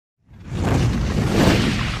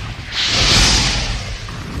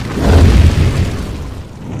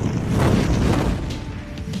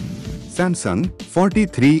Samsung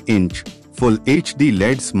 43-inch Full HD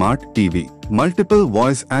LED Smart TV. Multiple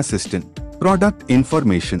Voice Assistant. Product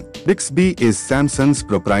information. Bixby is Samsung's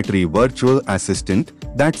proprietary virtual assistant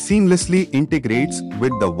that seamlessly integrates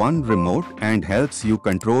with the One remote and helps you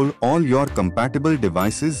control all your compatible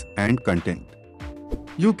devices and content.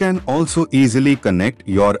 You can also easily connect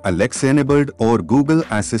your Alexa-enabled or Google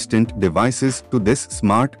Assistant devices to this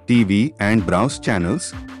smart TV and browse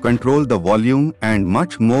channels, control the volume and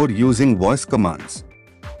much more using voice commands.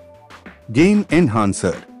 Game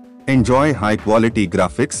Enhancer. Enjoy high-quality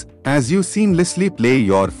graphics as you seamlessly play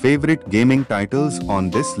your favorite gaming titles on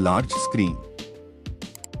this large screen.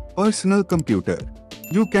 Personal computer.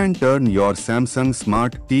 You can turn your Samsung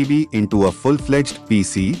Smart TV into a full-fledged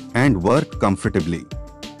PC and work comfortably.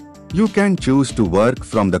 You can choose to work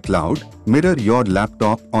from the cloud, mirror your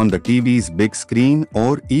laptop on the TV's big screen,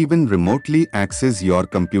 or even remotely access your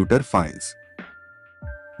computer files.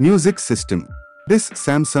 Music system. This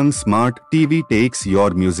Samsung Smart TV takes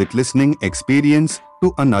your music listening experience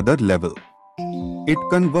to another level. It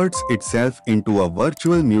converts itself into a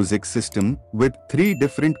virtual music system with 3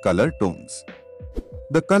 different color tones.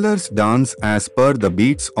 The colors dance as per the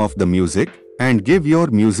beats of the music and give your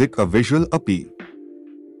music a visual appeal.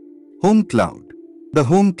 Home Cloud. The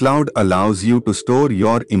Home Cloud allows you to store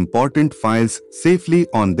your important files safely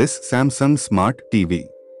on this Samsung Smart TV.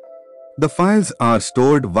 The files are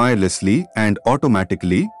stored wirelessly and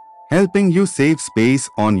automatically, helping you save space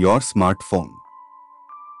on your smartphone.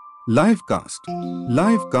 Livecast.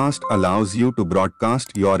 Livecast allows you to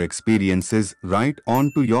broadcast your experiences right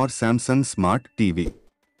onto your Samsung Smart TV.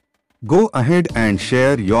 Go ahead and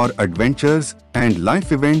share your adventures and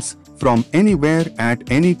life events from anywhere at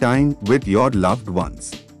any time with your loved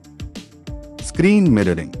ones. Screen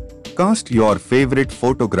mirroring. Cast your favorite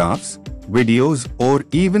photographs, videos, or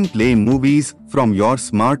even play movies from your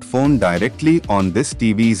smartphone directly on this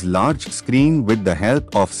TV's large screen with the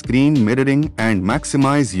help of screen mirroring and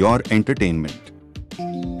maximize your entertainment.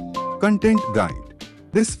 Content Guide.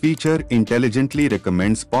 This feature intelligently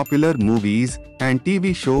recommends popular movies and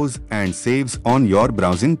TV shows and saves on your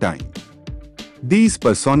browsing time. These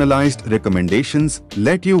personalized recommendations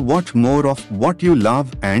let you watch more of what you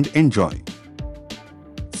love and enjoy.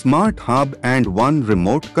 Smart Hub and One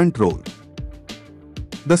Remote Control.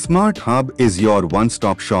 The Smart Hub is your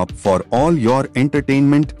one-stop shop for all your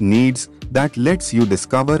entertainment needs that lets you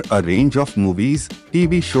discover a range of movies,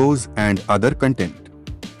 TV shows, and other content.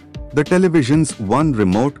 The television's One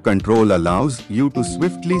Remote Control allows you to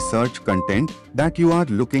swiftly search content that you are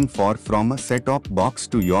looking for from a set-top box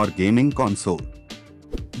to your gaming console.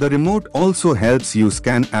 The remote also helps you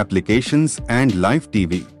scan applications and live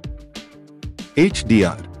TV.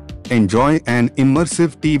 HDR. Enjoy an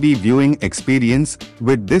immersive TV viewing experience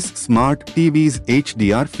with this smart TV's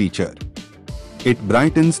HDR feature. It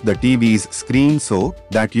brightens the TV's screen so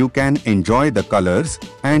that you can enjoy the colors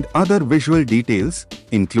and other visual details,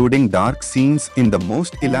 including dark scenes, in the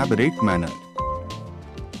most elaborate manner.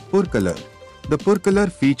 PurColor. The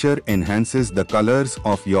PurColor feature enhances the colors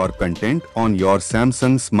of your content on your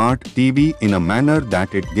Samsung Smart TV in a manner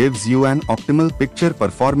that it gives you an optimal picture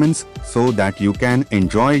performance so that you can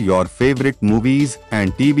enjoy your favorite movies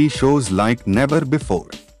and TV shows like never before.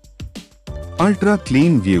 Ultra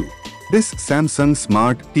Clean View. This Samsung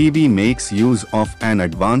Smart TV makes use of an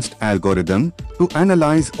advanced algorithm to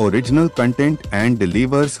analyze original content and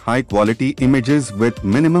delivers high-quality images with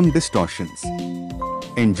minimum distortions.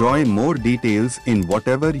 Enjoy more details in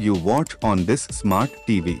whatever you watch on this smart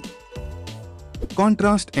TV.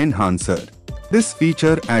 Contrast Enhancer. This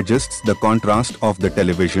feature adjusts the contrast of the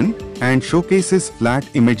television and showcases flat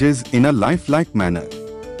images in a lifelike manner.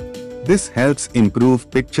 This helps improve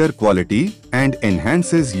picture quality and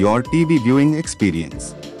enhances your TV viewing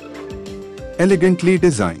experience. Elegantly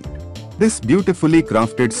designed. This beautifully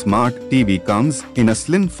crafted smart TV comes in a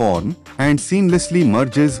slim form and seamlessly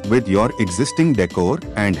merges with your existing decor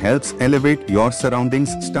and helps elevate your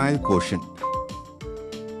surroundings' style quotient.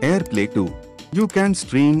 AirPlay 2. You can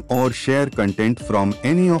stream or share content from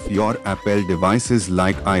any of your Apple devices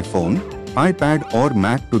like iPhone, iPad or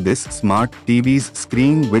Mac to this smart TV's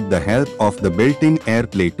screen with the help of the built-in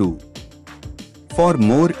AirPlay 2. For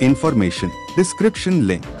more information, description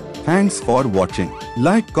link. Thanks for watching.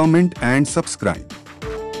 Like, comment and subscribe.